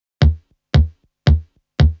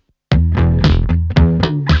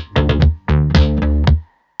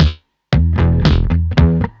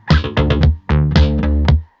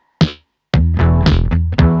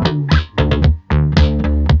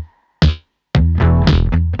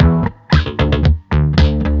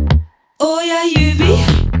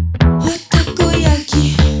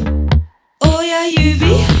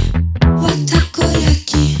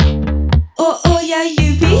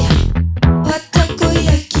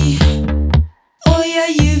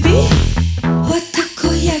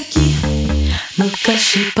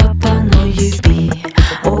昔パパの指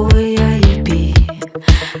親指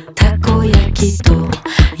たこ焼きと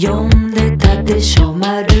呼んでたでしょ。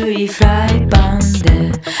丸いフライパン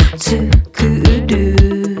で作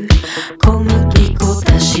る小麦粉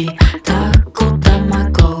だしたこ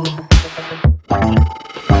卵。た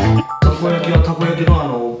こ焼きはたこ焼き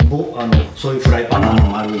のそういうフライパンの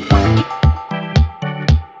丸い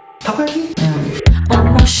たこ焼き、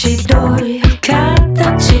面白い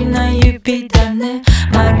形な指だね。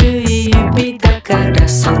丸い指だから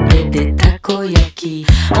それでたこ焼き。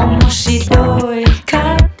面白い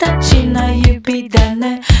形な指だ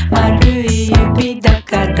ね。丸い指だ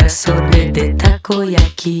からそれでたこ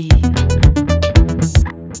焼き。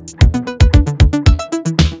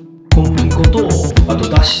小麦粉とあと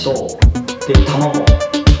だしとで卵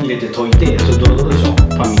入れて溶いて、それドロドロでしょ。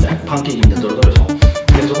パンケーキみたいなドロドロでしょ。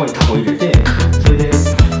でそこにタコ入れ